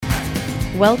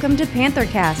Welcome to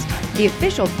PantherCast, the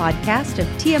official podcast of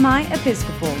TMI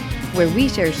Episcopal, where we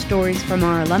share stories from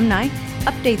our alumni,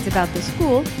 updates about the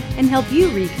school, and help you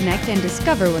reconnect and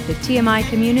discover what the TMI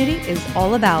community is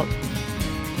all about.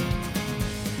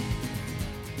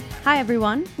 Hi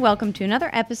everyone, welcome to another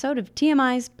episode of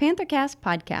TMI's PantherCast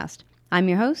podcast. I'm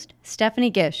your host, Stephanie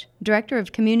Gish, Director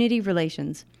of Community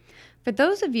Relations. For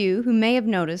those of you who may have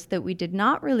noticed that we did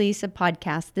not release a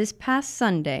podcast this past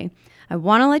Sunday, I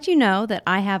want to let you know that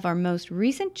I have our most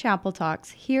recent chapel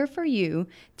talks here for you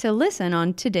to listen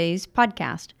on today's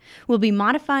podcast. We'll be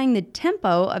modifying the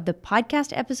tempo of the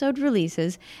podcast episode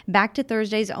releases back to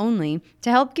Thursdays only to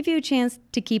help give you a chance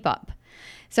to keep up.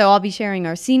 So I'll be sharing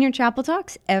our senior chapel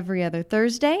talks every other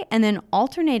Thursday and then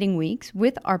alternating weeks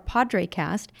with our Padre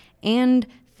cast and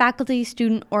faculty,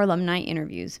 student, or alumni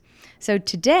interviews. So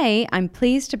today, I'm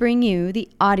pleased to bring you the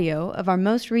audio of our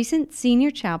most recent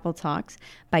senior chapel talks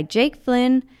by Jake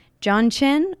Flynn, John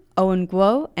Chen, Owen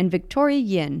Guo, and Victoria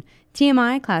Yin,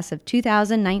 TMI class of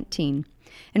 2019.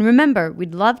 And remember,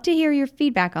 we'd love to hear your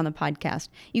feedback on the podcast.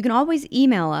 You can always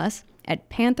email us at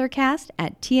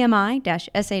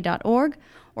panthercast@tmi-sa.org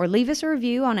or leave us a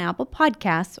review on Apple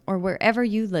Podcasts or wherever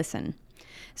you listen.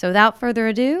 So without further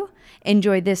ado,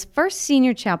 enjoy this first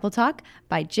senior chapel talk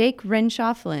by Jake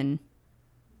Renshaw Flynn.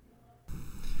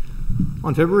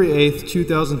 On February 8th,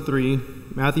 2003,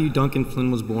 Matthew Duncan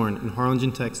Flynn was born in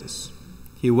Harlingen, Texas.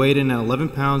 He weighed in at 11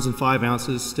 pounds and 5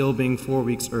 ounces, still being 4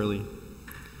 weeks early.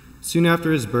 Soon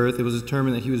after his birth, it was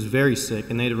determined that he was very sick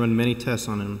and they had to run many tests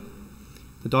on him.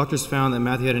 The doctors found that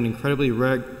Matthew had an incredibly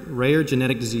rare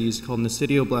genetic disease called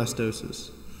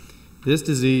nocidioblastosis. This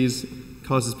disease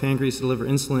causes pancreas to deliver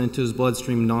insulin into his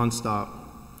bloodstream nonstop.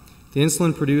 The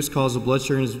insulin produced causes the blood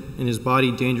sugar in his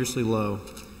body dangerously low.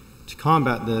 To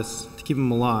combat this, to keep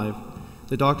him alive,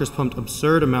 the doctors pumped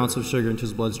absurd amounts of sugar into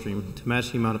his bloodstream to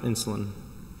match the amount of insulin.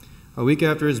 A week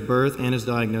after his birth and his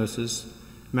diagnosis,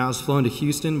 Matt was flown to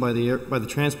Houston by the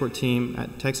transport team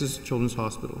at Texas Children's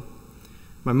Hospital.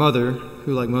 My mother,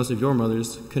 who like most of your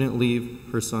mothers, couldn't leave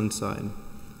her son's side,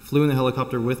 flew in the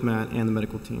helicopter with Matt and the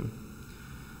medical team.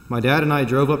 My dad and I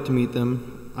drove up to meet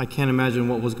them. I can't imagine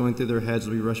what was going through their heads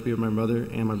as we rushed to be with my mother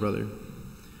and my brother.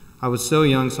 I was so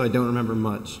young, so I don't remember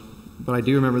much, but I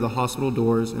do remember the hospital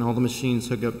doors and all the machines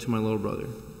hooked up to my little brother.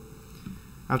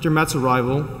 After Matt's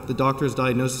arrival, the doctor's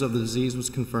diagnosis of the disease was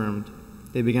confirmed.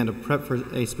 They began to prep for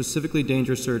a specifically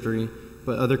dangerous surgery,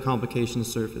 but other complications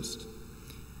surfaced.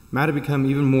 Matt had become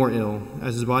even more ill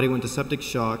as his body went to septic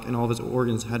shock and all of his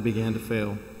organs had began to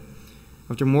fail.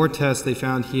 After more tests, they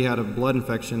found he had a blood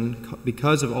infection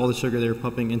because of all the sugar they were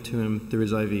pumping into him through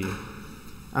his IV.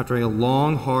 After a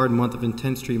long, hard month of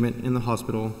intense treatment in the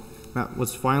hospital, Matt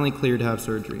was finally cleared to have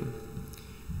surgery.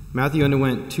 Matthew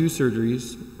underwent 2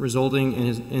 surgeries, resulting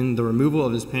in the removal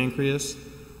of his pancreas,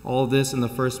 all of this in the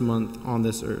first month on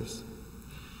this earth.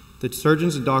 The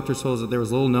surgeons and doctors told us that there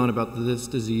was little known about this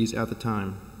disease at the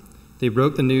time. They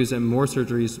broke the news that more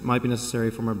surgeries might be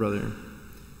necessary for my brother.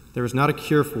 There was not a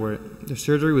cure for it. The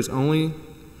surgery was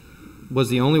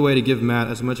the only way to give Matt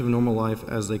as much of a normal life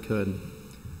as they could.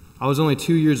 I was only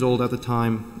 2 years old at the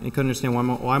time and couldn't understand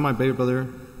why my baby brother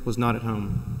was not at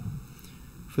home.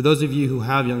 For those of you who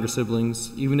have younger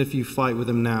siblings, even if you fight with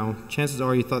them now, chances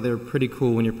are you thought they were pretty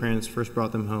cool when your parents first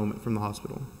brought them home from the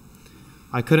hospital.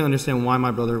 I couldn't understand why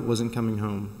my brother wasn't coming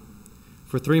home.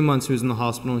 For 3 months he was in the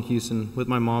hospital in Houston with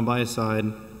my mom by his side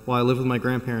while I lived with my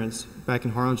grandparents back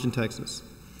in Harlingen, Texas.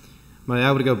 My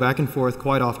dad would go back and forth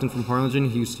quite often from Harlingen to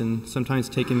Houston, sometimes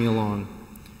taking me along.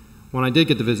 When I did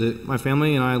get to visit, my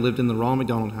family and I lived in the Ronald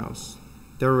McDonald House.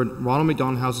 There were Ronald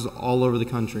McDonald houses all over the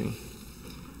country.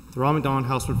 The Ronald McDonald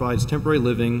House provides temporary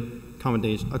living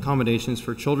accommodations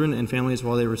for children and families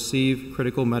while they receive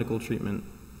critical medical treatment.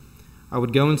 I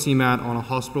would go and see Matt on a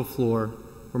hospital floor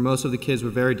where most of the kids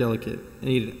were very delicate and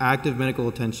needed active medical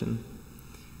attention.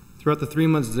 Throughout the 3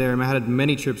 months there, Matt had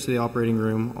many trips to the operating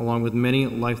room, along with many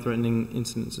life-threatening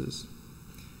incidences.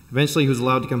 Eventually, he was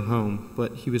allowed to come home,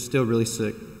 but he was still really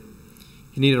sick.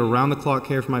 He needed around-the-clock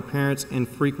care from my parents and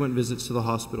frequent visits to the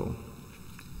hospital.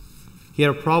 He had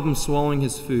a problem swallowing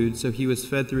his food, so he was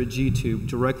fed through a G-tube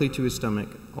directly to his stomach,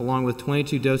 along with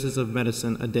 22 doses of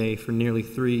medicine a day for nearly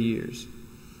 3 years.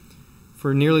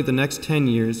 For nearly the next 10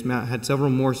 years, Matt had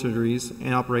several more surgeries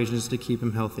and operations to keep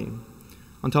him healthy.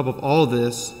 On top of all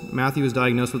this, Matthew was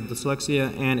diagnosed with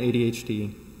dyslexia and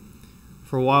ADHD.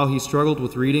 For a while, he struggled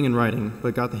with reading and writing,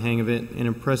 but got the hang of it and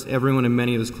impressed everyone in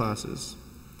many of his classes.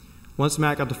 Once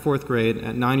Matt got to 4th grade,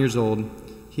 at 9 years old,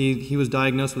 he was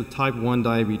diagnosed with type 1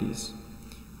 diabetes,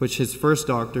 which his first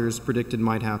doctors predicted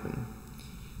might happen.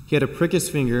 He had to prick his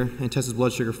finger and test his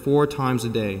blood sugar 4 times a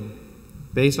day.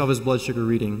 based off his blood sugar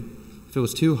reading. If it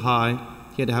was too high,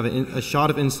 he had to have a shot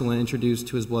of insulin introduced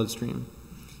to his bloodstream.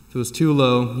 If it was too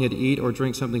low, he had to eat or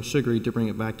drink something sugary to bring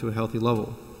it back to a healthy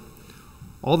level.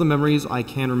 All the memories I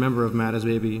can remember of Matt as a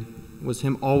baby was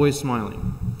him always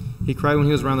smiling. He cried when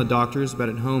he was around the doctors, but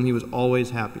at home he was always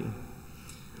happy.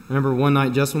 I remember one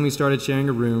night, just when we started sharing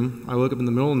a room, I woke up in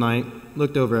the middle of the night,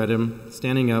 looked over at him,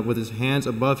 standing up with his hands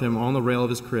above him on the rail of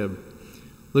his crib,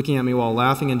 looking at me while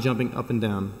laughing and jumping up and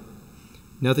down.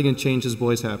 Nothing can change this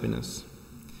boy's happiness.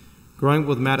 Growing up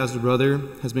with Matt as a brother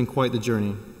has been quite the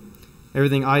journey.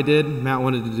 Everything I did, Matt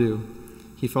wanted to do.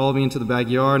 He followed me into the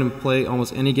backyard and played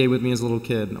almost any game with me as a little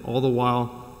kid, all the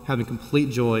while having complete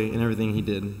joy in everything he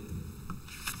did.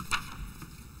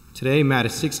 Today, Matt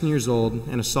is 16 years old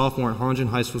and a sophomore at Harlingen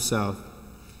High School South.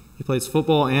 He plays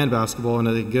football and basketball and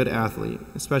is a good athlete,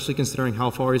 especially considering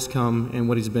how far he's come and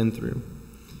what he's been through.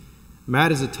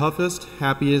 Matt is the toughest,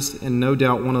 happiest, and no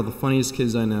doubt one of the funniest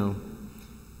kids I know.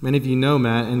 Many of you know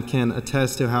Matt and can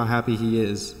attest to how happy he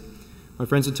is. My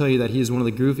friends will tell you that he is one of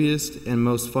the goofiest and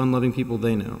most fun-loving people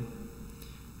they know.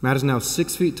 Matt is now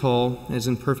 6 feet tall and is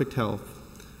in perfect health.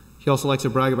 He also likes to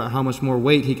brag about how much more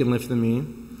weight he can lift than me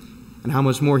and how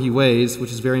much more he weighs,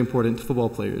 which is very important to football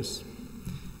players.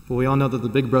 But we all know that the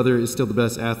big brother is still the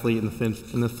best athlete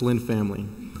in the Flynn family.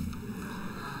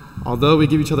 Although we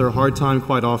give each other a hard time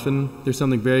quite often, there's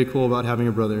something very cool about having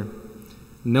a brother.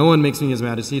 No one makes me as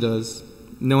mad as he does.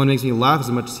 No one makes me laugh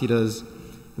as much as he does.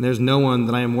 And there's no one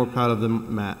that I am more proud of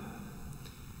than Matt.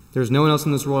 There's no one else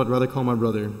in this world I'd rather call my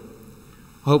brother.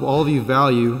 I hope all of you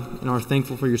value and are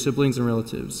thankful for your siblings and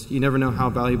relatives. You never know how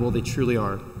valuable they truly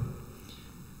are.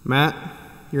 Matt,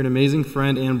 you're an amazing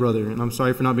friend and brother, and I'm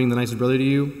sorry for not being the nicest brother to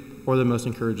you or the most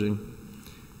encouraging.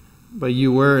 But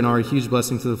you were and are a huge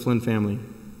blessing to the Flynn family.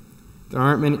 There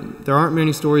aren't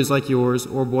many stories like yours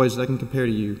or boys that can compare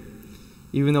to you.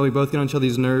 Even though we both get on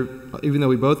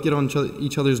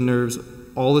each other's nerves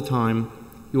all the time,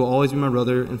 you will always be my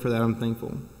brother, and for that I'm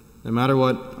thankful. No matter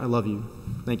what, I love you.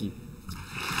 Thank you.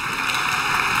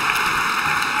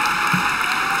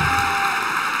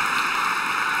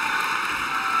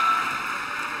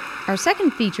 Our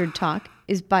second featured talk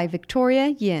is by Victoria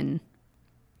Yin.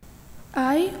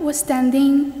 I was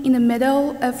standing in the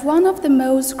middle of one of the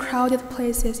most crowded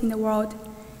places in the world,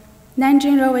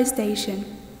 Nanjing Railway Station.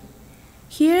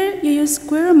 Here, you use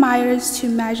square miles to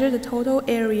measure the total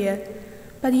area,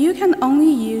 but you can only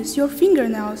use your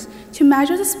fingernails to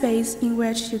measure the space in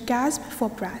which you gasp for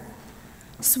breath.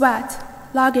 Sweat,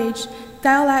 luggage,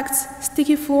 dialects,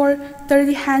 sticky floor,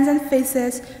 dirty hands and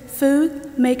faces,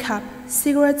 food, makeup,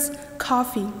 cigarettes,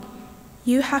 coffee.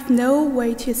 You have no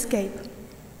way to escape.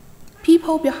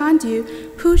 People behind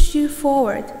you push you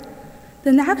forward.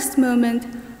 The next moment,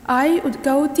 I would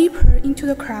go deeper into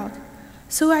the crowd.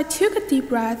 So I took a deep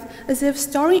breath as if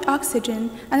storing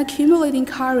oxygen and accumulating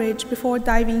courage before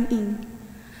diving in.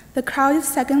 The crowded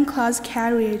second-class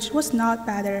carriage was not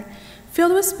better,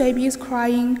 filled with babies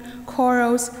crying,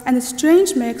 corals, and a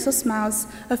strange mix of smells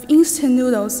of instant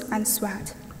noodles and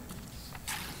sweat.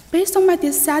 Based on my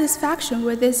dissatisfaction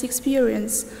with this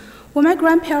experience, when my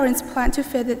grandparents planned to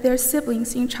visit their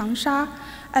siblings in Changsha,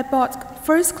 I bought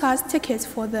first-class tickets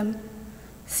for them.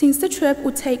 Since the trip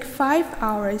would take 5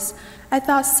 hours, I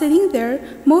thought sitting there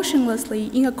motionlessly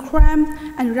in a cramped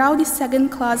and rowdy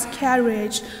second-class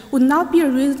carriage would not be a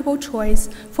reasonable choice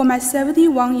for my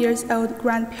 71-year-old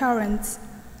grandparents.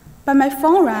 But my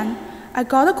phone rang. I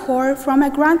got a call from my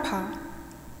grandpa.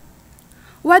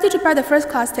 "Why did you buy the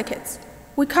first-class tickets?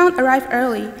 We can't arrive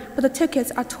early, but the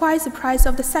tickets are twice the price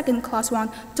of the second-class one.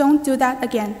 Don't do that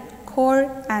again." Call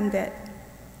ended.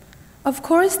 Of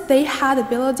course, they had the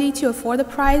ability to afford the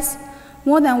price.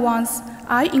 More than once,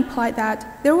 I implied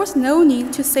that there was no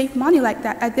need to save money like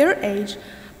that at their age,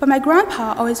 but my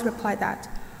grandpa always replied that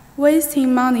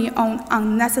wasting money on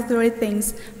unnecessary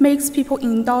things makes people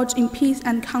indulge in peace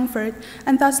and comfort,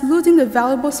 and thus losing the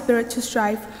valuable spirit to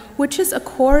strive, which is a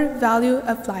core value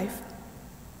of life.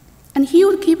 And he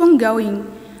would keep on going,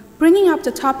 bringing up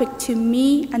the topic to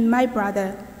me and my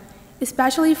brother.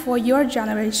 Especially for your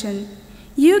generation,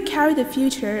 you carry the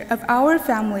future of our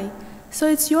family, so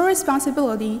it's your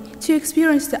responsibility to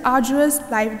experience the arduous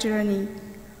life journey.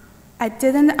 I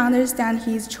didn't understand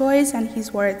his choice and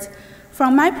his words.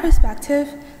 From my perspective,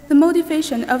 the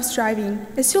motivation of striving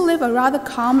is to live a rather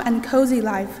calm and cozy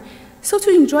life, so to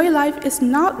enjoy life is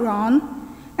not wrong.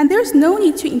 And there's no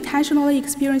need to intentionally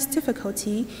experience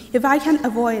difficulty if I can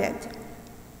avoid it.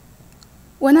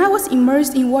 When I was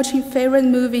immersed in watching favorite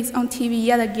movies on TV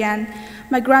yet again,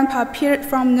 my grandpa appeared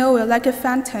from nowhere like a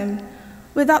phantom.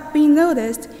 Without being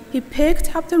noticed, he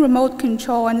picked up the remote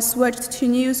control and switched to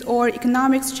news or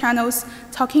economics channels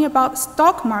talking about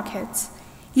stock markets.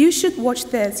 "You should watch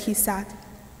this," he said.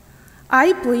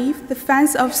 I believe the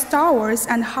fans of Star Wars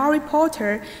and Harry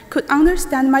Potter could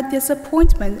understand my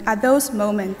disappointment at those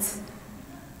moments.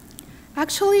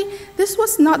 Actually, this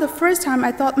was not the first time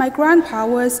I thought my grandpa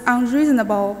was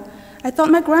unreasonable. I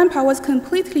thought my grandpa was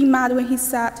completely mad when he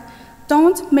said,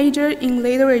 "Don't major in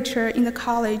literature in the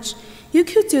college. You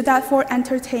could do that for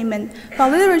entertainment,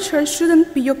 but literature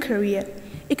shouldn't be your career.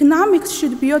 Economics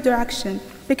should be your direction,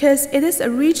 because it is a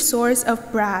rich source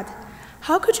of bread.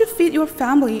 How could you feed your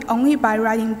family only by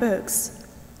writing books?"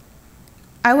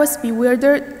 I was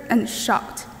bewildered and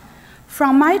shocked.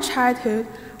 From my childhood,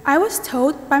 I was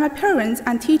told by my parents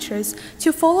and teachers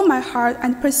to follow my heart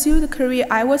and pursue the career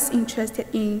I was interested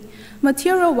in.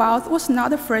 Material wealth was not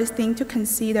the first thing to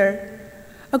consider.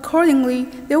 Accordingly,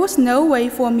 there was no way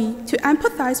for me to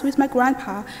empathize with my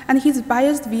grandpa and his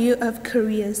biased view of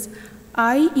careers.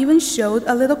 I even showed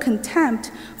a little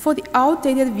contempt for the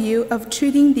outdated view of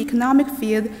treating the economic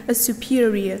field as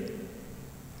superior.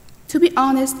 To be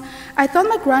honest, I thought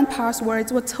my grandpa's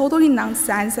words were totally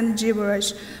nonsense and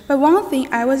gibberish, but one thing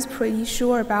I was pretty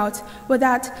sure about was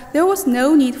that there was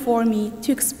no need for me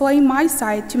to explain my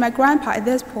side to my grandpa at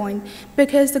this point,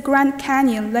 because the Grand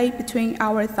Canyon lay between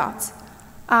our thoughts.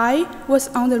 I was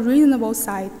on the reasonable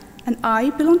side, and I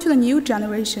belonged to the new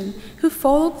generation who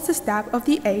followed the step of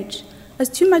the age. As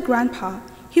to my grandpa,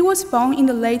 he was born in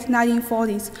the late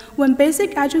 1940s when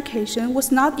basic education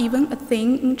was not even a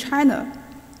thing in China.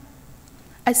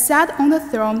 I sat on the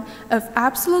throne of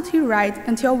absolutely right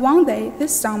until one day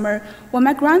this summer when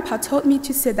my grandpa told me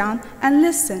to sit down and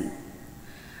listen.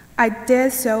 I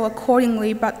did so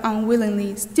accordingly but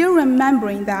unwillingly, still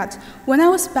remembering that when I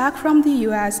was back from the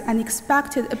US and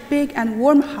expected a big and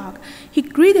warm hug, he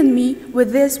greeted me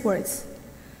with these words: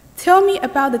 "Tell me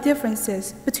about the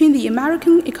differences between the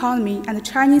American economy and the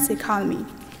Chinese economy."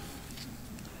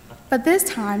 But this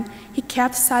time, he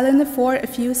kept silent for a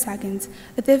few seconds,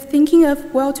 as if thinking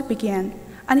of where to begin,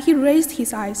 and he raised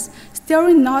his eyes,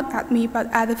 staring not at me but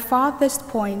at the farthest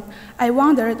point. I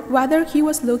wondered whether he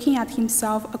was looking at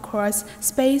himself across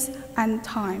space and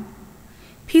time.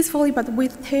 Peacefully but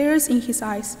with tears in his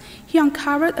eyes, he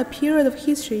uncovered a period of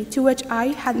history to which I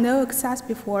had no access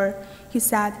before. He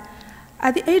said,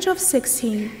 "At the age of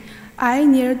 16, I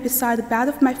kneeled beside the bed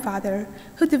of my father,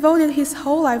 who devoted his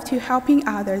whole life to helping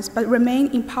others but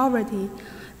remained in poverty.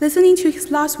 Listening to his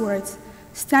last words,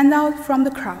 'Stand out from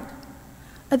the crowd.'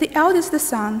 As the eldest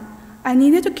son, I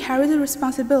needed to carry the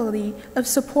responsibility of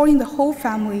supporting the whole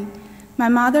family, my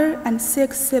mother and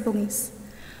 6 siblings.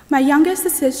 My youngest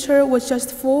sister was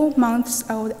just 4 months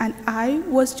old and I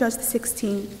was just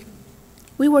 16.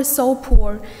 We were so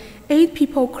poor, 8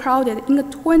 people crowded in a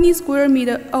 20 square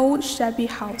meter old shabby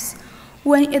house.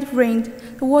 When it rained,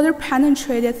 the water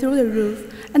penetrated through the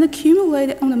roof and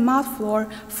accumulated on the mud floor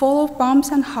full of bumps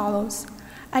and hollows.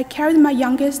 I carried my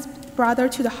youngest brother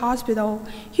to the hospital.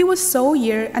 He was so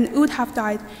ill and would have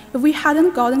died if we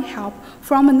hadn't gotten help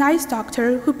from a nice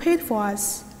doctor who paid for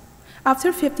us.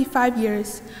 After 55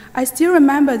 years, I still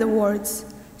remember the words,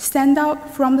 'Stand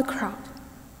out from the crowd.'"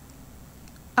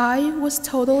 I was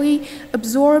totally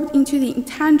absorbed into the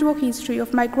intangible history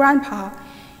of my grandpa.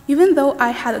 Even though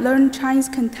I had learned Chinese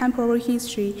contemporary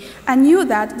history, I knew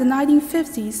that the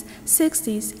 1950s,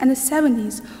 60s, and the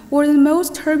 70s were the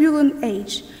most turbulent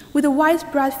age, with the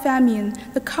widespread famine,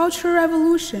 the Cultural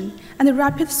Revolution, and the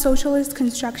rapid socialist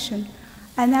construction.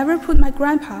 I never put my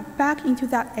grandpa back into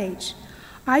that age.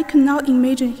 I could not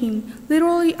imagine him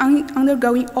literally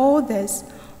undergoing all this,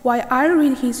 while I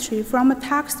read history from a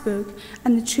textbook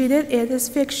and treated it as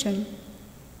fiction.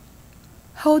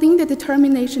 Holding the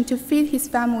determination to feed his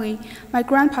family, my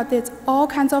grandpa did all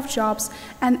kinds of jobs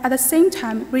and at the same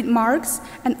time read Marx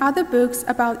and other books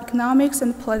about economics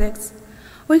and politics.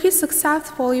 When he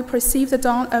successfully perceived the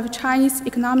dawn of Chinese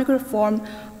economic reform,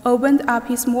 opened up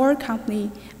his small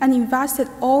company, and invested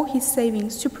all his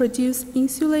savings to produce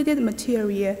insulated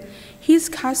material, his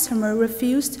customer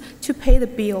refused to pay the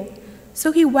bill.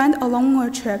 So he went along a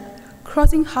trip,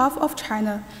 crossing half of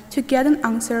China to get an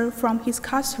answer from his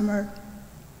customer.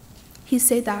 He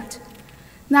said that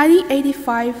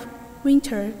 1985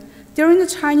 winter, during the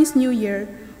Chinese New Year,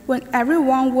 when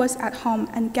everyone was at home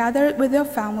and gathered with their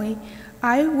family,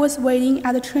 I was waiting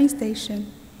at the train station.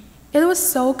 It was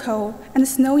so cold and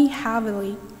snowing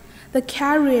heavily. The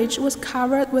carriage was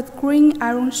covered with green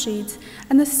iron sheets,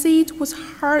 and the seat was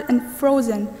hard and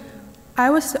frozen. I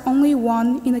was the only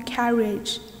one in the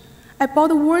carriage. I bought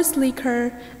the worst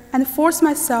liquor and forced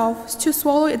myself to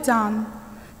swallow it down.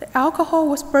 The alcohol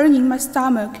was burning my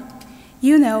stomach.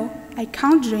 You know, I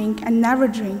can't drink and never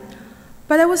drink,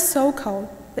 but I was so cold.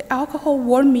 The alcohol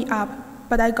warmed me up,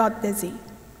 but I got dizzy.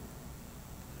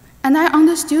 And I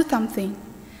understood something.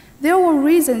 There were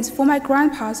reasons for my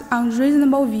grandpa's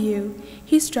unreasonable view.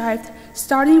 He strived,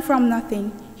 starting from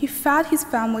nothing. He fed his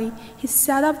family, he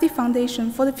set up the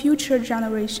foundation for the future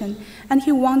generation, and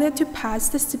he wanted to pass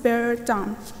the spirit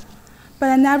down. But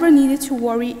I never needed to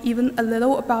worry even a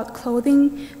little about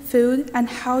clothing, food, and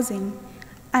housing.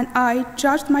 And I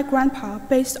judged my grandpa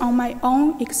based on my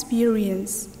own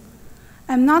experience.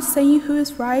 I'm not saying who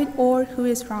is right or who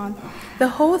is wrong. The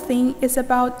whole thing is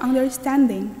about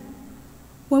understanding.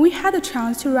 When we had a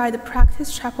chance to write a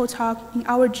practice chapel talk in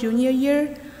our junior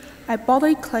year, I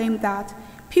boldly claimed that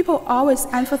people always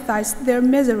emphasized their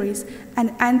miseries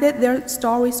and ended their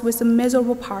stories with the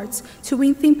miserable parts to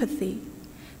win sympathy.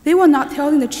 They were not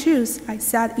telling the truth, I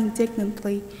said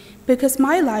indignantly, because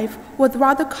my life was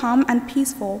rather calm and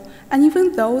peaceful, and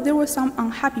even though there were some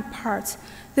unhappy parts,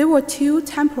 they were too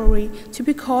temporary to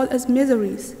be called as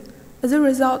miseries. As a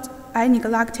result, I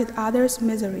neglected others'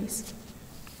 miseries.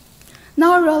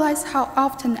 Now I realize how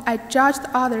often I judged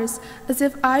others as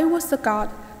if I was the God,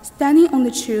 standing on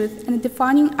the truth and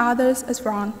defining others as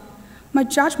wrong. My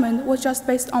judgment was just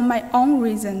based on my own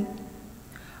reason.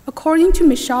 According to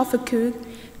Michel Foucault,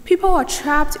 people are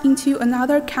trapped into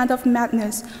another kind of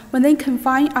madness when they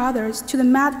confine others to the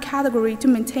mad category to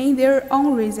maintain their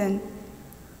own reason.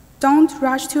 Don't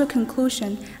rush to a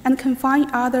conclusion and confine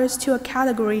others to a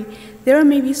category. There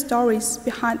may be stories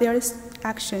behind their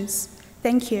actions.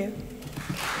 Thank you.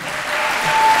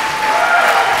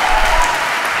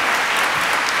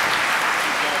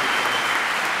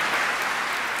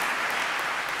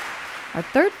 Our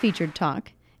third featured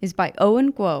talk is by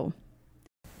Owen Guo.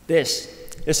 This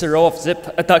is a roll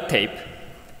of duct tape.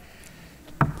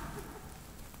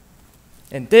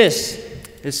 And this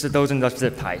is a dozen of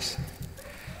zip ties.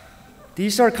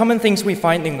 These are common things we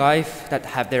find in life that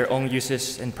have their own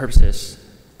uses and purposes.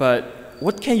 But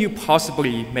what can you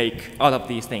possibly make out of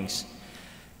these things?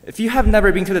 If you have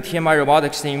never been to the TMI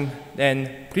robotics team,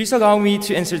 then please allow me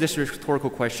to answer this rhetorical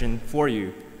question for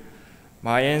you.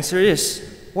 My answer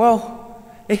is, well,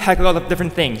 a heck of a lot of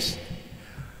different things.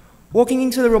 Walking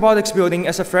into the robotics building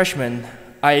as a freshman,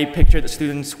 I pictured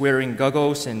students wearing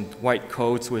goggles and white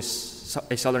coats with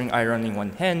a soldering iron in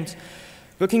one hand,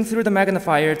 looking through the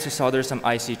magnifier to solder some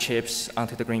IC chips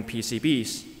onto the green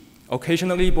PCBs,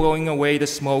 occasionally blowing away the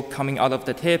smoke coming out of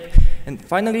the tip, and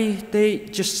finally, they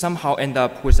just somehow end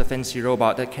up with a fancy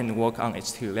robot that can walk on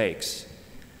its two legs.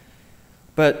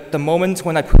 But the moment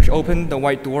when I push open the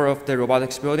white door of the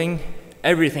robotics building,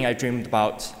 everything I dreamed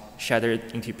about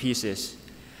shattered into pieces.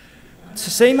 To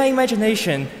say my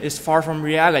imagination is far from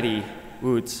reality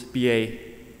would be a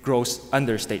gross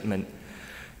understatement.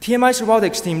 TMI's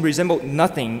robotics team resembled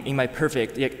nothing in my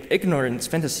perfect yet ignorant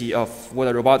fantasy of what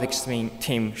a robotics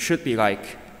team should be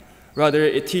like. Rather,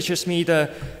 it teaches me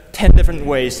the 10 different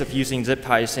ways of using zip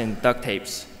ties and duct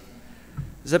tapes.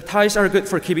 Zip ties are good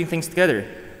for keeping things together,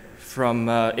 from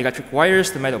electric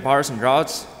wires to metal bars and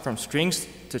rods, from strings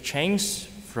to chains,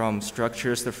 from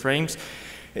structures to frames.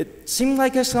 It seemed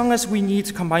like as long as we need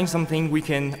to combine something, we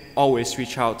can always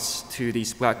reach out to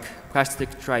these black plastic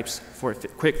stripes for a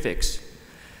quick fix.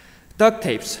 Duct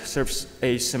tapes serves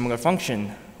a similar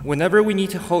function. Whenever we need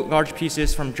to hold large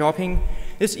pieces from dropping,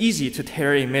 it's easy to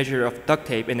tear a measure of duct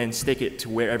tape and then stick it to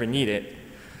wherever needed.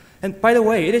 And by the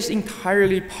way, it is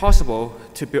entirely possible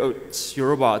to build your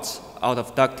robots out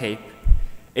of duct tape.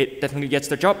 It definitely gets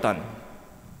the job done.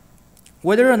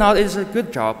 Whether or not it is a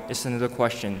good job is another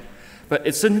question, but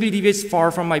it certainly deviates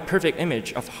far from my perfect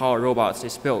image of how a robot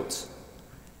is built.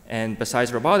 And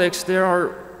besides robotics, there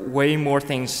are way more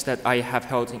things that I have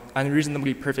held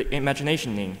unreasonably perfect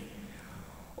imagination in.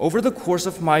 Over the course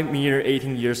of my mere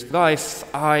 18 years of life,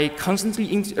 I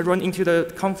constantly run into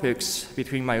the conflicts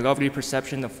between my lovely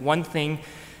perception of one thing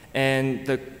and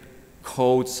the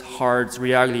cold, hard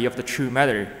reality of the true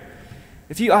matter.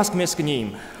 If you ask Ms.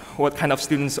 Ganim what kind of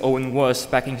student Owen was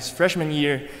back in his freshman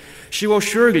year, she will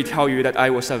surely tell you that I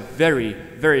was a very,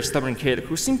 very stubborn kid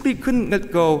who simply couldn't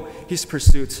let go his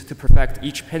pursuit to perfect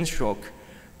each pen stroke,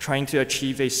 trying to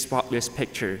achieve a spotless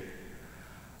picture.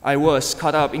 I was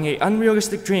caught up in an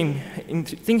unrealistic dream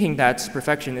into thinking that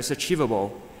perfection is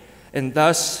achievable, and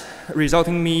thus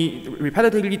resulting in me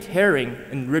repetitively tearing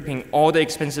and ripping all the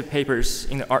expensive papers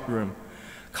in the art room,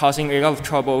 causing a lot of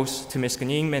troubles to Ms.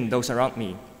 Ganim and those around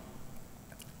me.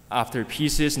 After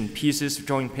pieces and pieces of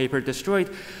drawing paper destroyed,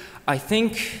 I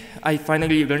think I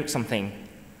finally learned something.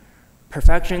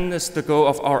 Perfection is the goal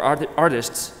of our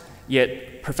artists,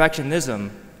 yet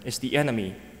perfectionism is the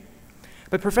enemy.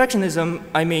 By perfectionism,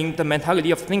 I mean the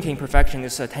mentality of thinking perfection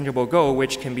is a tangible goal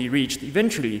which can be reached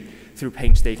eventually through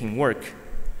painstaking work.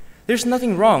 There's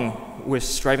nothing wrong with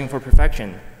striving for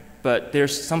perfection, but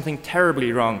there's something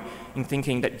terribly wrong in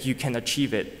thinking that you can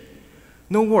achieve it.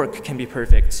 No work can be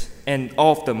perfect, and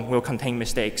all of them will contain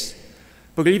mistakes.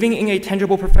 Believing in a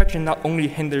tangible perfection not only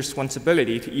hinders one's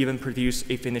ability to even produce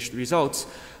a finished result,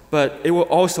 but it will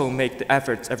also make the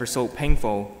efforts ever so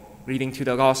painful, leading to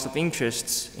the loss of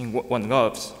interests in what one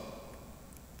loves.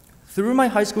 Through my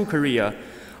high school career,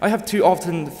 I have too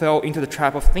often fell into the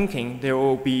trap of thinking there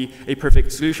will be a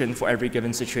perfect solution for every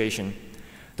given situation.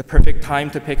 The perfect time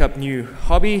to pick up new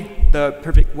hobby, the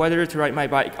perfect weather to ride my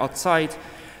bike outside,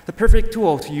 the perfect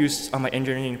tool to use on my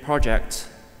engineering project,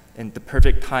 and the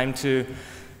perfect time to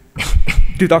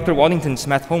do Dr. Waddington's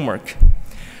math homework.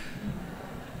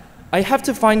 I have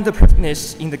to find the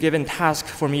perfectness in the given task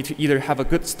for me to either have a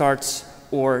good start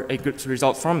or a good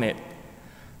result from it.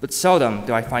 But seldom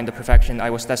do I find the perfection I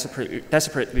was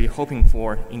desperately hoping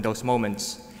for in those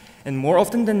moments. And more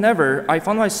often than ever, I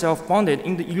found myself bonded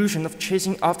in the illusion of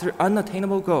chasing after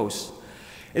unattainable goals.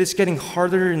 It is getting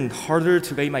harder and harder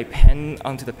to lay my pen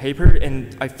onto the paper,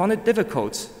 and I found it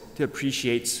difficult to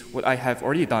appreciate what I have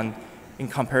already done in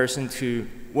comparison to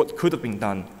what could have been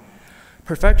done.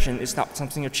 Perfection is not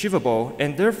something achievable,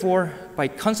 and therefore, by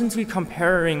constantly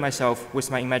comparing myself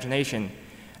with my imagination,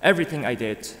 everything I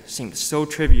did seemed so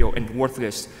trivial and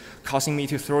worthless, causing me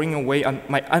to throwing away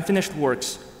my unfinished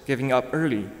works, giving up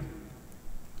early.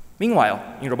 Meanwhile,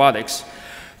 in robotics,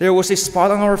 there was a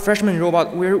spot on our freshman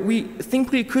robot where we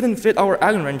simply couldn't fit our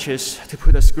Allen wrenches to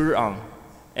put a screw on.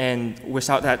 And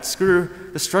without that screw,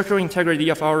 the structural integrity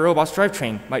of our robot's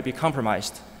drivetrain might be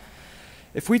compromised.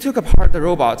 If we took apart the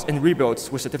robots and rebuilt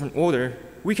with a different order,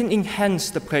 we can enhance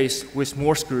the place with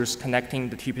more screws connecting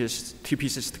the two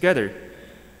pieces together.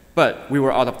 But we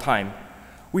were out of time.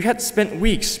 We had spent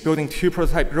weeks building two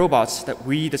prototype robots that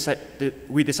we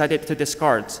decided to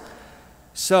discard.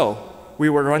 So we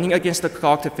were running against the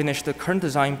clock to finish the current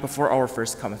design before our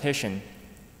first competition.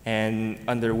 And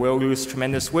under Will Liu's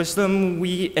tremendous wisdom,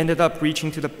 we ended up reaching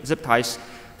to the zip ties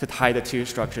to tie the two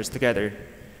structures together.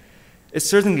 It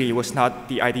certainly was not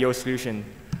the ideal solution,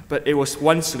 but it was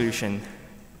one solution.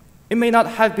 It may not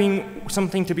have been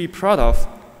something to be proud of,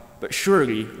 but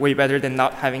surely way better than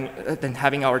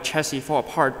having our chassis fall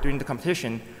apart during the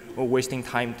competition or wasting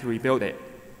time to rebuild it.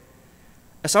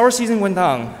 As our season went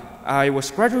on, I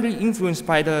was gradually influenced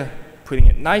by the, putting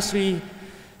it nicely,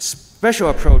 special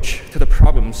approach to the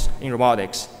problems in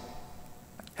robotics.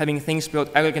 Having things built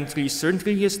elegantly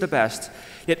certainly is the best,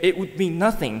 yet it would mean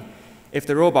nothing if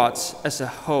the robots as a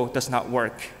whole does not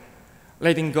work.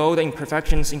 Letting go the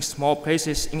imperfections in small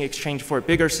places in exchange for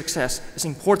bigger success is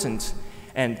important,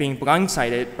 and being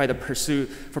blindsided by the pursuit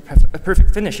for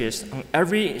perfect finishes on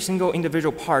every single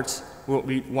individual part will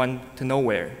lead one to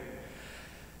nowhere.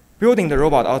 Building the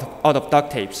robot out of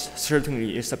duct tapes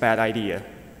certainly is a bad idea,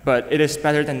 but it is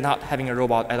better than not having a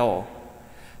robot at all.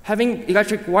 Having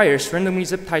electric wires randomly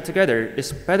zip-tied together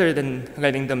is better than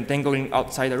letting them dangling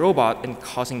outside the robot and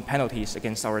causing penalties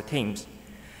against our teams.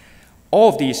 All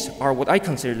of these are what I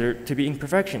consider to be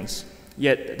imperfections,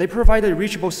 yet they provide a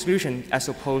reachable solution as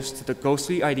opposed to the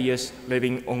ghostly ideas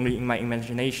living only in my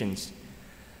imaginations.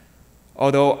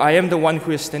 Although I am the one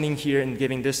who is standing here and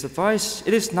giving this advice,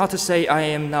 it is not to say I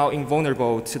am now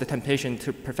invulnerable to the temptation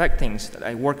to perfect things that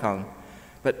I work on.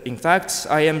 But in fact,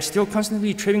 I am still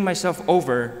constantly tripping myself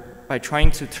over by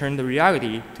trying to turn the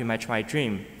reality to match my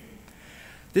dream.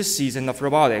 This season of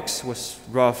robotics was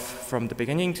rough from the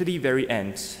beginning to the very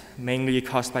end, mainly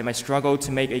caused by my struggle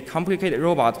to make a complicated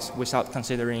robot without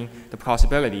considering the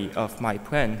possibility of my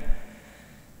plan.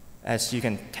 As you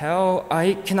can tell,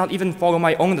 I cannot even follow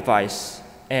my own advice,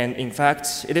 and in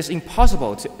fact, it is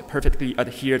impossible to perfectly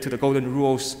adhere to the golden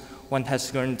rules one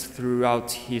has learned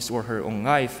throughout his or her own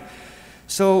life.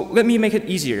 So let me make it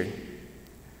easier.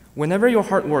 Whenever your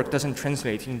hard work doesn't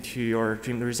translate into your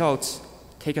dream results,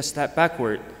 take a step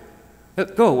backward,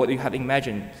 let go what you have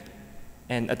imagined,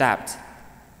 and adapt.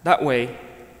 That way,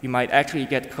 you might actually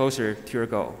get closer to your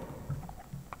goal.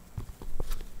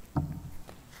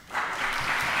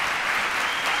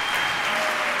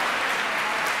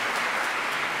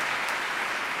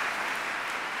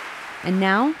 And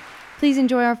now, please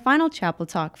enjoy our final chapel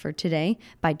talk for today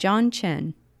by John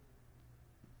Chen.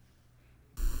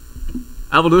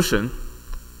 Evolution,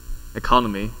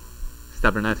 economy,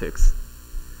 cybernetics.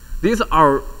 These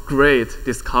are great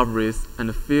discoveries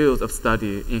and fields of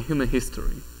study in human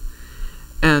history.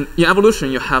 And in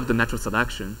evolution, you have the natural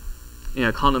selection. In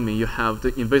economy, you have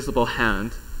the invisible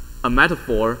hand, a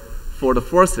metaphor for the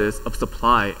forces of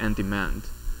supply and demand.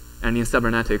 And in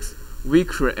cybernetics, we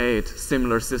create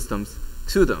similar systems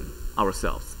to them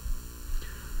ourselves.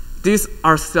 These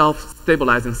are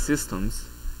self-stabilizing systems.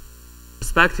 The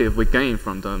perspective we gain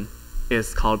from them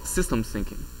is called systems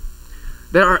thinking.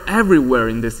 They are everywhere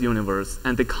in this universe,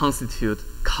 and they constitute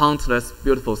countless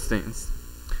beautiful things.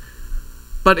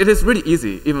 But it is really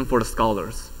easy, even for the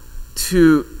scholars,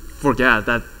 to forget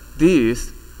that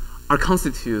these are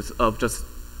constitutes of just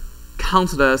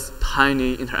countless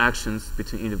tiny interactions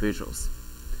between individuals.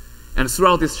 And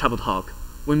throughout this chapel talk,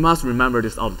 we must remember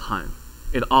this all the time.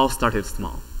 It all started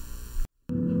small.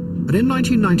 But in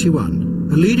 1991,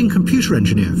 a leading computer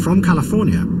engineer from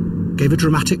California gave a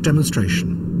dramatic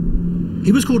demonstration.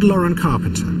 He was called Loren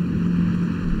Carpenter.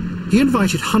 He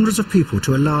invited hundreds of people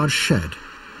to a large shed.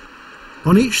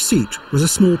 On each seat was a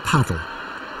small paddle,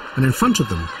 and in front of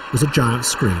them was a giant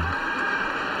screen.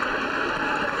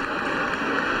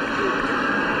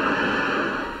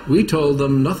 We told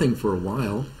them nothing for a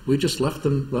while. We just left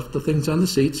the things on the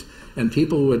seats, and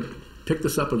people would pick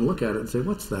this up and look at it and say,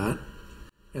 "What's that?"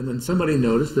 And then somebody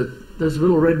noticed that there's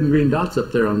little red and green dots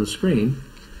up there on the screen,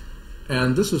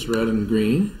 and this is red and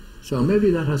green, so maybe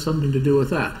that has something to do with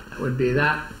that. That would be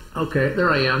that. Okay,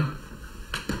 there I am.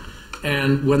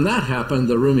 And when that happened,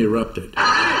 the room erupted.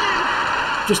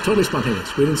 Just totally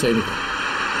spontaneous. We didn't say anything.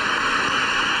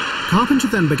 Carpenter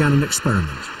then began an experiment.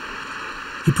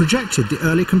 He projected the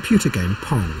early computer game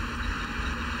Pong.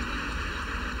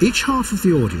 Each half of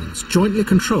the audience jointly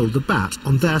controlled the bat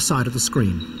on their side of the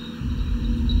screen.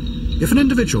 If an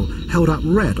individual held up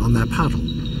red on their paddle,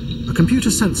 a computer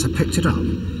sensor picked it up,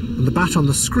 and the bat on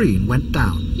the screen went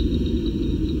down.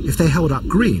 If they held up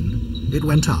green, it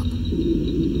went up.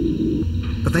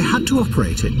 But they had to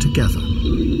operate it together.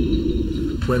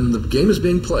 When the game is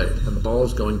being played and the ball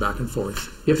is going back and forth,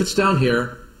 if it's down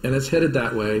here and it's headed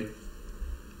that way,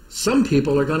 some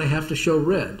people are going to have to show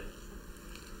red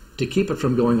to keep it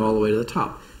from going all the way to the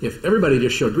top. If everybody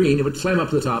just showed green, it would slam up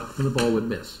to the top and the ball would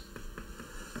miss.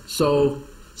 So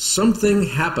something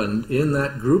happened in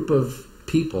that group of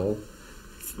people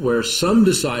where some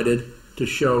decided to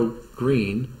show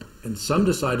green and some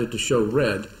decided to show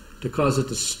red to cause it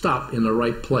to stop in the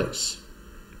right place.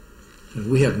 And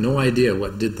we have no idea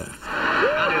what did that.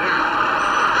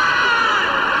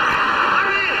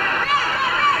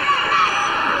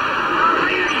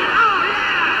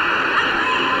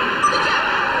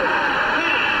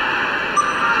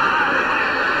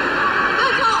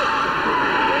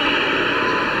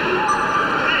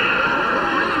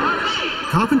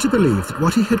 Carpenter believed that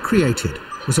what he had created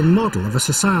was a model of a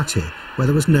society where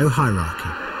there was no hierarchy,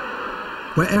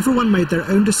 where everyone made their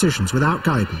own decisions without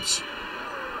guidance.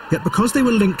 Yet because they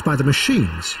were linked by the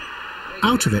machines,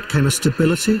 out of it came a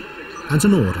stability and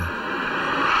an order.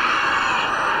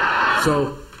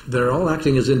 So they're all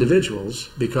acting as individuals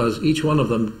because each one of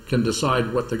them can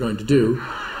decide what they're going to do.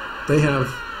 They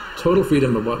have total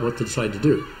freedom about what to decide to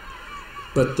do.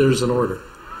 But there's an order.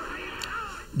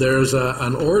 There's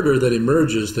an order that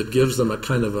emerges that gives them a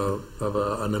kind of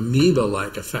an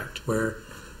amoeba-like effect where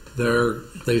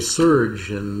they surge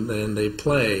and they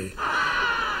play.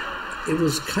 It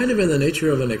was kind of in the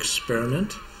nature of an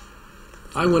experiment.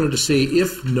 I wanted to see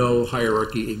if no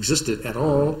hierarchy existed at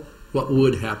all, what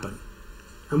would happen.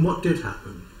 And what did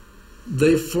happen?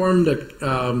 They formed a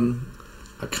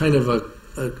kind of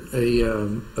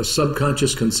a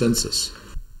subconscious consensus.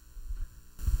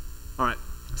 All right.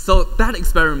 So that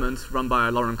experiment run by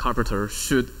Loren Carpenter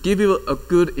should give you a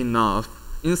good enough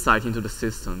insight into the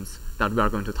systems that we are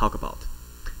going to talk about,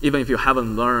 even if you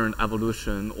haven't learned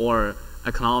evolution or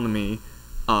economy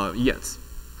yet.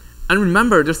 And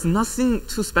remember, there's nothing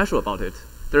too special about it.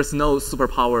 There's no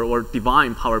superpower or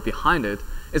divine power behind it.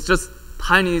 It's just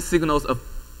tiny signals of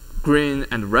green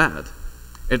and red.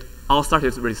 It all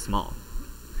started really small.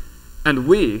 And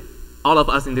we, all of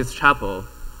us in this chapel,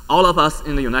 all of us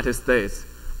in the United States,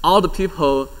 all the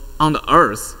people on the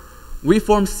earth, we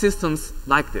form systems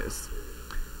like this.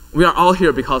 We are all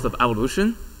here because of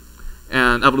evolution,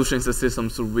 and evolution is the system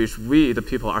through which we, the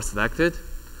people, are selected.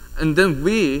 And then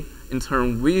we, in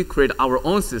turn, we create our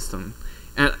own system.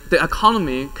 And the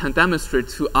economy can demonstrate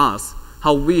to us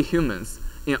how we humans,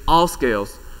 in all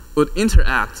scales, would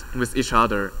interact with each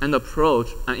other and approach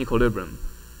an equilibrium,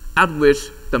 at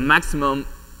which the maximum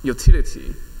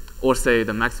utility, or say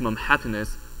the maximum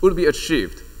happiness, would be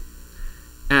achieved.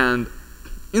 And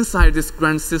inside this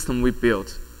grand system we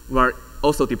built, we are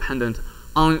also dependent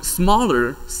on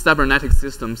smaller cybernetic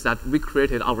systems that we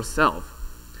created ourselves.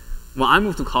 When I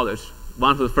moved to college,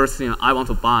 one of the first things I want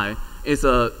to buy is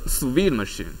a sous vide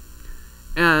machine.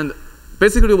 And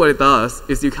basically what it does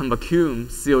is you can vacuum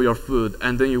seal your food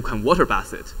and then you can water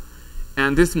bath it.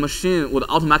 And this machine would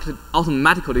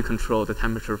automatically control the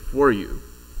temperature for you.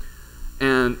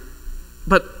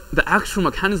 But the actual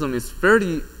mechanism is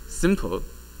fairly simple.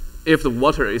 If the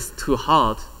water is too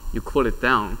hot, you cool it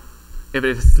down. If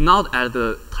it is not at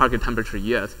the target temperature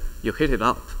yet, you heat it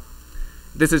up.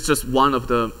 This is just one of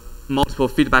the multiple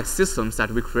feedback systems that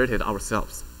we created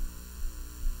ourselves.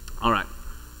 All right,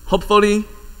 hopefully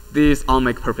these all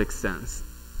make perfect sense.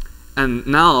 And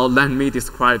now let me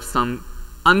describe some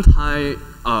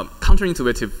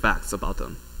counterintuitive facts about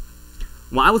them.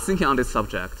 When I was thinking on this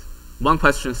subject, one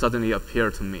question suddenly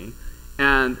appeared to me,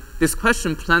 and this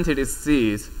question planted its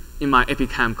seeds in my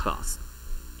EpiChem class.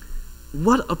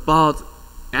 What about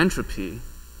entropy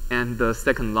and the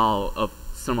second law of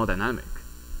thermodynamics?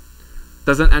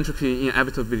 Doesn't entropy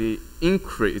inevitably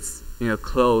increase in a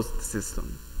closed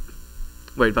system?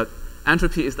 Wait, but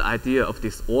entropy is the idea of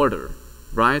disorder,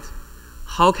 right?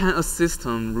 How can a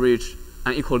system reach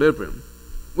an equilibrium,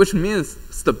 which means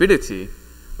stability,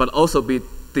 but also be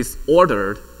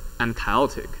disordered and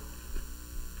chaotic?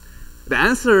 The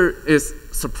answer is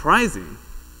surprising,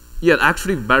 yet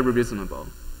actually very reasonable.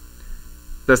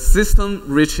 The system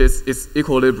reaches its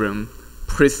equilibrium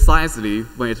precisely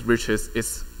when it reaches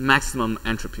its maximum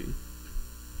entropy.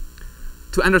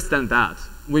 To understand that,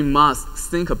 we must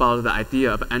think about the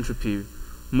idea of entropy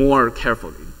more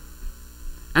carefully.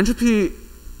 Entropy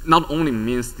not only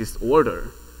means disorder,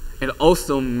 it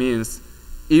also means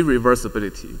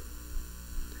irreversibility.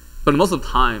 But most of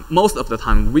the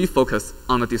time, we focus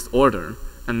on the disorder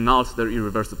and not the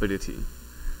irreversibility.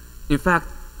 In fact,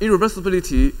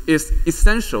 irreversibility is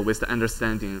essential with the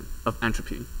understanding of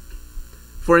entropy.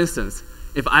 For instance,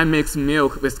 if I mix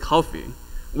milk with coffee,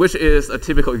 which is a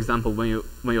typical example when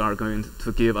you are going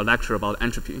to give a lecture about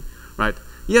entropy, right?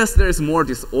 Yes, there is more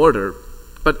disorder,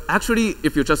 but actually,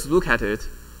 if you just look at it,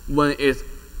 when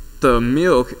the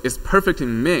milk is perfectly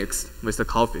mixed with the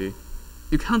coffee,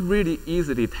 you can't really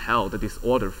easily tell the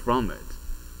disorder from it.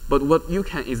 But what you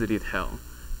can easily tell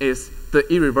is the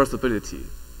irreversibility,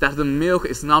 that the milk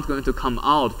is not going to come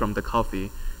out from the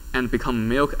coffee and become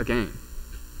milk again.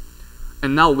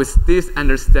 And now with this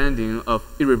understanding of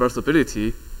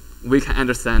irreversibility, we can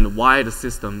understand why the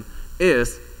system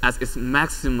is at its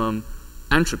maximum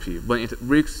entropy when it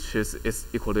reaches its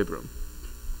equilibrium.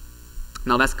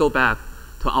 Now let's go back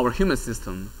to our human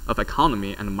system of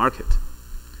economy and market.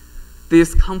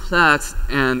 This complex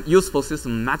and useful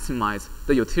system maximizes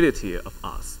the utility of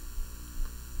us.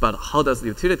 But how does the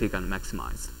utility get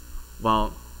maximized?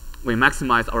 Well, we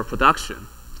maximize our production.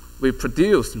 We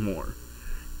produce more.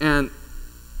 And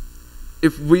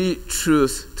if we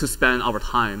choose to spend our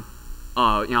time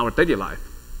in our daily life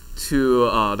to,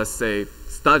 let's say,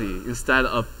 study instead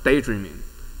of daydreaming,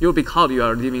 you'll be called you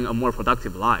are living a more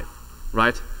productive life,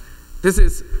 right? This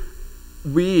is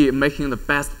we making the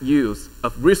best use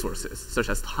of resources, such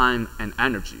as time and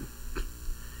energy.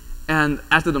 And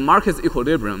at the market's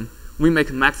equilibrium, we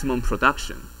make maximum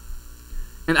production.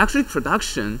 And actually,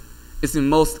 production is in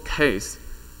most cases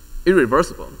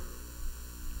irreversible.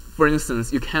 For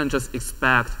instance, you can't just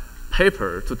expect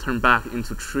paper to turn back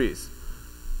into trees,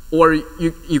 or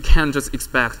you can't just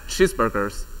expect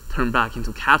cheeseburgers turn back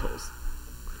into cattle.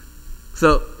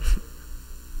 So,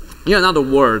 in another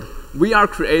word, we are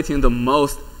creating the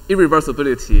most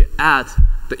irreversibility at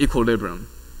the equilibrium.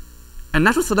 And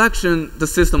natural selection, the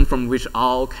system from which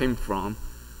all came from,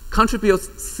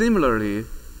 contributes similarly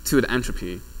to the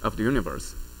entropy of the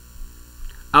universe.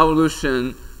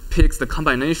 Evolution picks the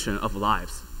combination of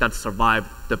lives that survive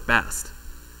the best.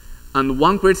 And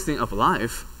one great thing of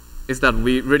life is that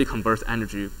we really convert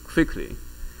energy quickly.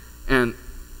 And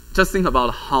just think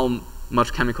about how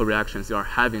much chemical reactions you are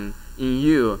having in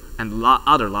you and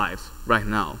other lives right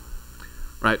now,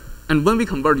 right? And when we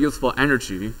convert useful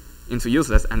energy into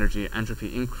useless energy,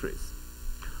 entropy increases.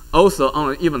 Also,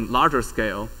 on an even larger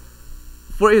scale,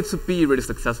 for it to be really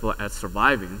successful at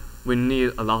surviving, we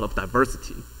need a lot of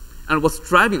diversity. And what's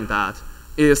driving that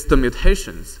is the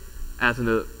mutations at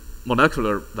the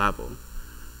molecular level.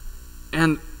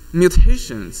 And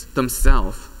mutations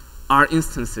themselves are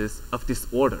instances of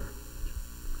disorder.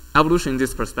 Evolution in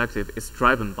this perspective is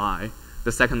driven by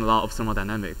the second law of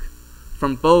thermodynamics.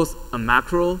 From both a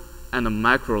macro and a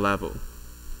micro level,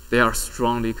 they are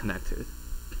strongly connected.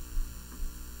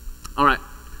 All right,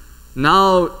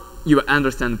 now you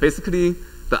understand basically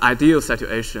the ideal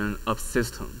situation of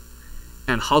system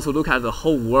and how to look at the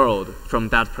whole world from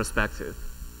that perspective.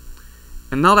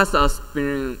 And now let us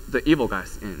bring the evil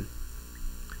guys in.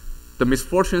 The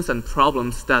misfortunes and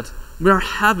problems that we are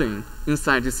having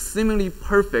inside these seemingly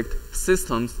perfect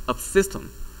systems of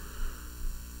system.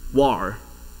 War,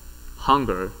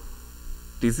 hunger,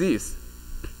 disease,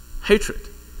 hatred.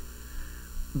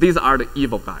 These are the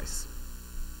evil guys.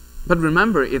 But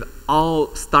remember, it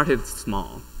all started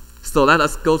small. So let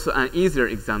us go to an easier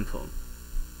example.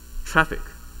 Traffic.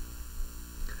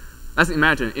 Let's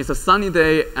imagine it's a sunny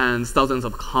day and thousands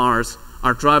of cars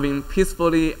are driving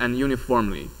peacefully and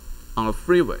uniformly on a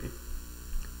freeway.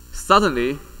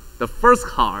 Suddenly, the first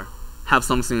car have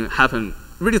something happen,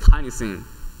 really tiny thing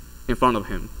in front of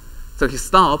him. So he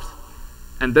stopped,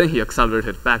 and then he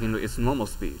accelerated back into its normal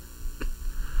speed.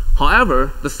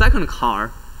 However, the second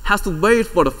car has to wait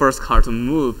for the first car to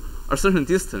move a certain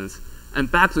distance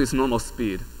and back to its normal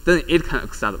speed. Then it can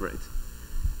accelerate.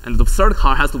 And the third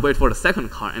car has to wait for the second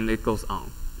car, and it goes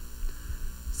on.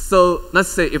 So let's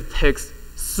say it takes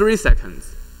 3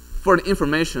 seconds for the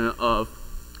information of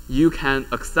you can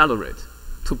accelerate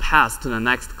to pass to the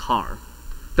next car.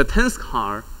 The 10th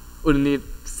car would need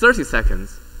 30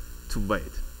 seconds to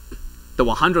wait. The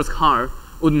 100th car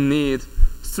would need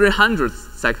 300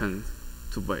 seconds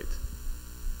to wait,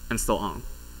 and so on.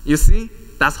 You see,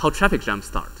 that's how traffic jams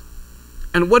start.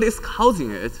 And what is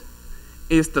causing it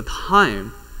is the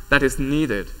time that is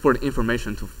needed for the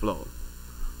information to flow.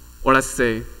 Or let's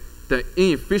say, the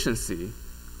inefficiency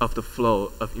of the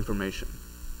flow of information.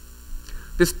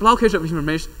 This blockage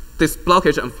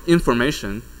of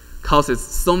information causes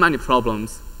so many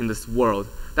problems in this world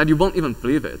that you won't even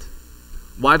believe it.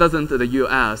 Why doesn't the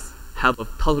US have a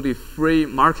totally free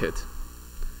market?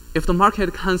 If the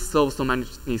market can solve so many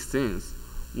things,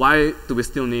 why do we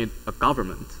still need a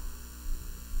government?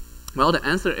 Well, the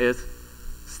answer is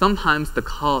sometimes the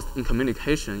cost in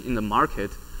communication in the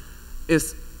market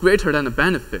is greater than the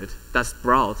benefit that's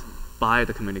brought by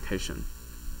the communication.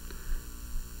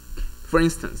 For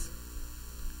instance,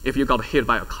 if you got hit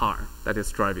by a car that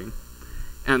is driving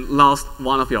and lost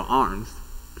one of your arms,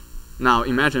 now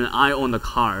imagine I own the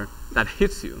car that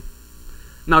hits you.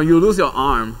 Now you lose your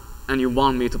arm and you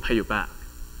want me to pay you back,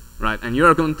 right? And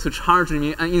you're going to charge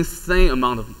me an insane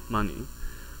amount of money.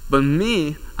 But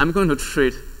me, I'm going to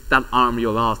treat that arm you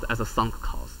lost as a sunk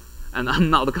cost. And I'm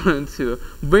not going to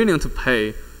willing to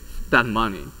pay that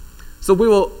money. So we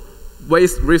will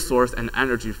waste resource and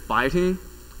energy fighting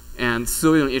and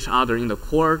suing each other in the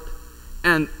court,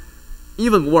 and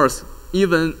even worse,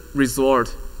 even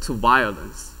resort to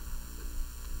violence.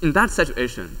 In that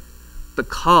situation, the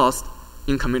cost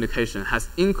in communication has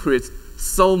increased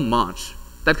so much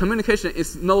that communication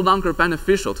is no longer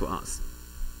beneficial to us.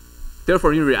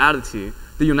 Therefore, in reality,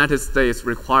 the United States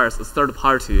requires a third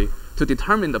party to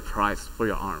determine the price for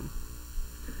your arm.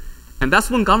 And that's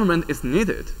when government is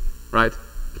needed, right?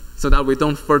 So that we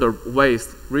don't further waste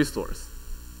resource.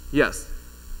 Yes,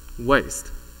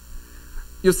 waste.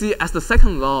 You see, as the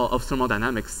second law of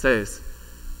thermodynamics says,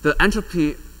 the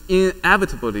entropy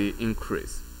inevitably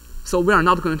increases. So we are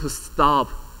not going to stop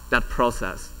that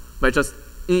process by just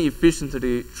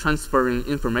inefficiently transferring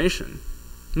information.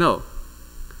 No.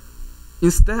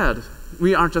 Instead,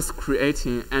 we are just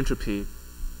creating entropy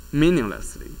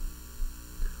meaninglessly.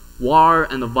 War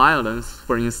and violence,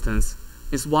 for instance,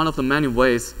 is one of the many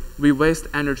ways we waste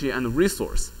energy and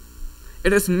resource.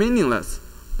 It is meaningless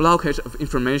blockage of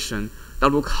information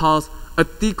that will cause a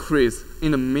decrease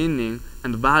in the meaning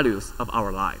and values of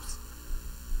our lives.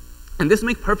 And this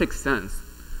makes perfect sense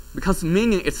because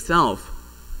meaning itself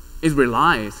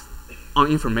relies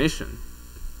on information.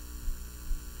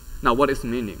 Now, what is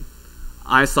meaning?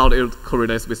 I thought it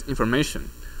correlates with information,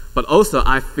 but also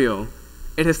I feel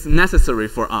it is necessary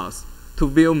for us to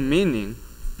view meaning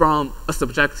from a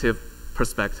subjective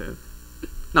perspective.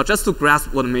 Now, just to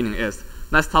grasp what meaning is,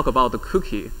 let's talk about the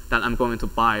cookie that I'm going to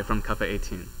buy from Cafe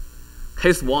 18.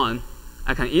 Case 1,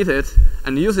 I can eat it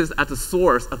and use it as a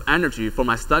source of energy for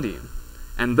my studying,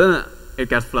 and then it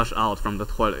gets flushed out from the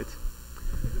toilet.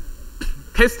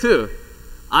 Case 2,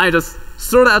 I just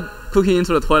throw that cookie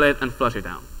into the toilet and flush it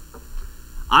down.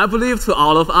 I believe to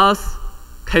all of us,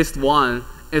 case 1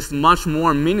 is much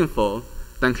more meaningful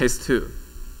than case 2.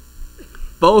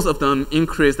 Both of them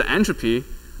increase the entropy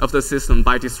of the system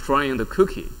by destroying the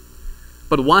cookie,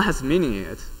 but one has meaning in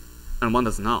it and one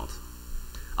does not.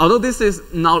 Although this is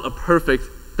not a perfect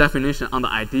definition on the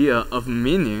idea of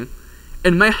meaning,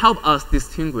 it may help us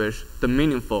distinguish the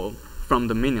meaningful from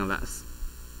the meaningless.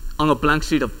 On a blank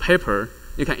sheet of paper,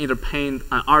 you can either paint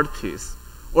an art piece,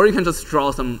 or you can just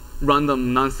draw some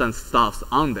random nonsense stuff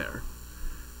on there.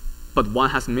 But one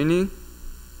has meaning,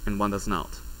 and one does not.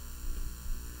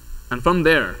 And from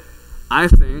there, I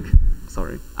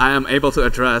am able to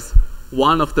address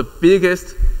one of the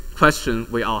biggest questions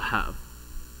we all have.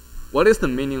 What is the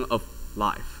meaning of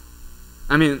life?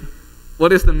 I mean,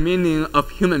 what is the meaning of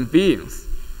human beings?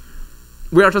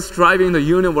 We are just driving the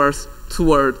universe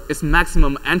toward its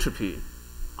maximum entropy,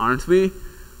 aren't we?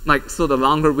 So the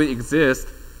longer we exist,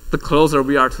 the closer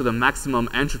we are to the maximum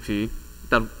entropy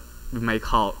that we may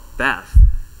call death.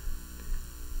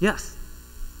 Yes,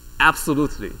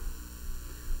 absolutely.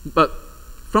 But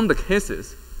from the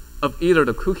cases of either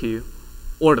the cookie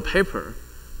or the paper,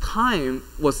 time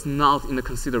was not in the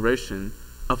consideration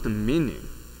of the meaning.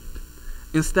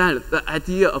 Instead, the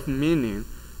idea of meaning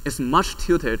is much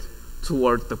tilted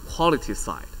toward the quality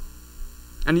side.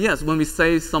 And yes, when we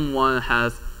say someone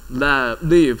has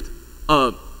lived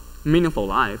a meaningful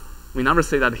life, we never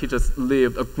say that he just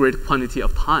lived a great quantity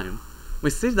of time. We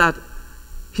say that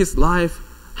his life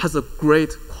has a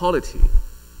great quality.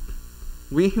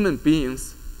 We human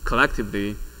beings,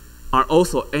 collectively, are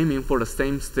also aiming for the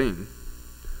same thing.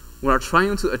 We are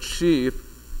trying to achieve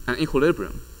an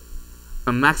equilibrium,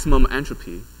 a maximum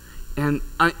entropy, and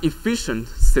an efficient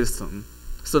system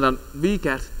so that we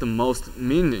get the most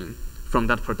meaning from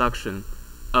that production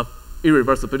of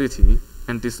irreversibility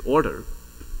and disorder.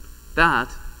 That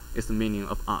is the meaning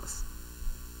of us.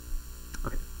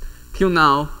 Okay. Till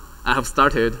now, I have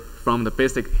started from the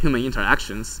basic human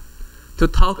interactions to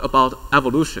talk about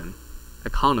evolution,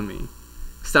 economy,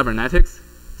 cybernetics,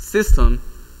 system,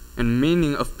 and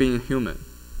meaning of being human.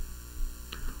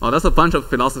 Well, that's a bunch of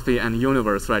philosophy and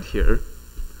universe right here.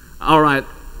 All right,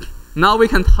 now we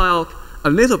can talk a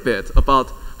little bit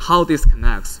about how this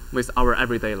connects with our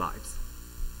everyday lives.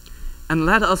 And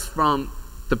let us from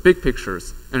the big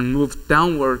pictures and move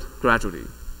downward gradually.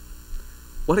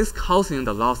 What is causing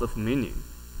the loss of meaning?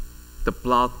 The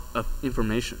block of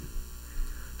information.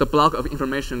 The block of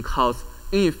information causes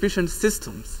inefficient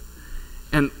systems,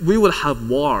 and we would have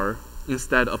war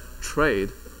instead of trade.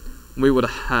 We would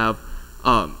have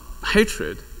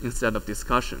hatred instead of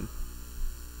discussion.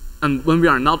 And when we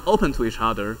are not open to each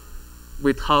other,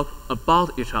 we talk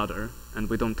about each other and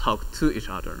we don't talk to each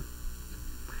other.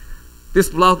 This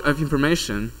block of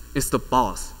information is the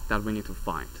boss that we need to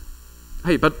find.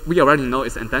 Hey, but we already know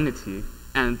its identity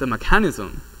and the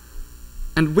mechanism,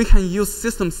 and we can use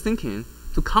systems thinking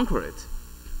to conquer it.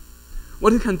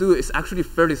 What you can do is actually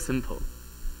fairly simple.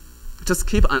 Just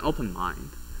keep an open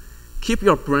mind. Keep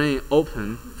your brain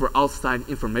open for outside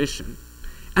information,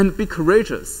 and be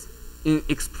courageous in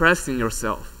expressing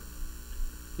yourself.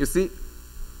 You see,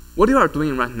 what you are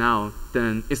doing right now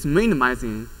then is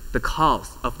minimizing the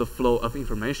cost of the flow of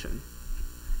information,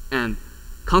 and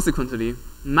consequently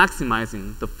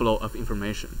maximizing the flow of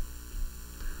information.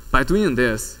 By doing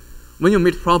this, when you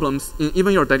meet problems in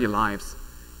even your daily lives,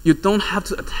 you don't have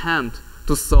to attempt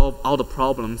to solve all the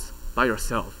problems by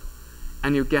yourself,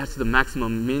 and you get the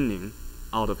maximum meaning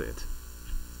out of it.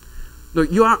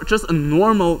 Look, you are just a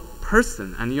normal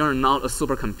person, and you are not a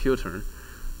supercomputer.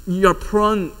 You are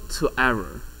prone to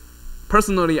error.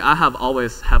 Personally, I have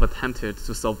always attempted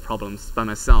to solve problems by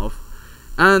myself,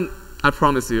 and I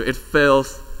promise you, it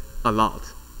fails a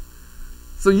lot.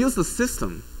 So use the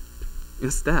system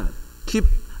instead. Keep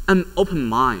an open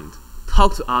mind.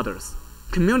 Talk to others.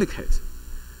 Communicate.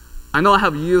 I know I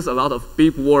have used a lot of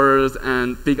big words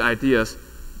and big ideas,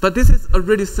 but this is a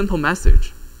really simple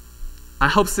message. I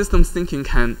hope systems thinking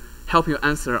can help you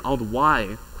answer all the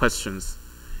why questions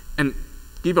and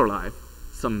give your life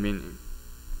some meaning.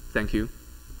 Thank you.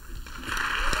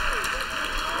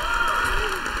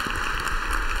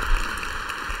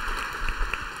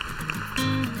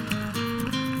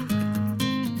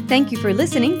 Thank you for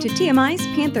listening to TMI's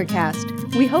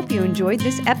PantherCast. We hope you enjoyed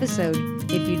this episode.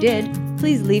 If you did,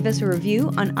 please leave us a review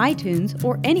on iTunes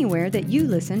or anywhere that you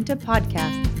listen to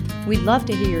podcasts. We'd love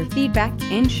to hear your feedback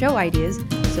and show ideas,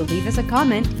 so leave us a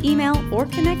comment, email, or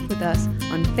connect with us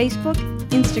on Facebook,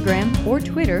 Instagram, or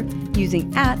Twitter using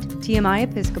 @TMI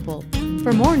Episcopal.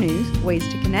 For more news, ways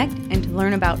to connect, and to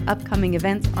learn about upcoming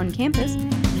events on campus,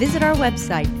 visit our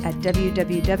website at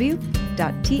www.tmi-sa.org.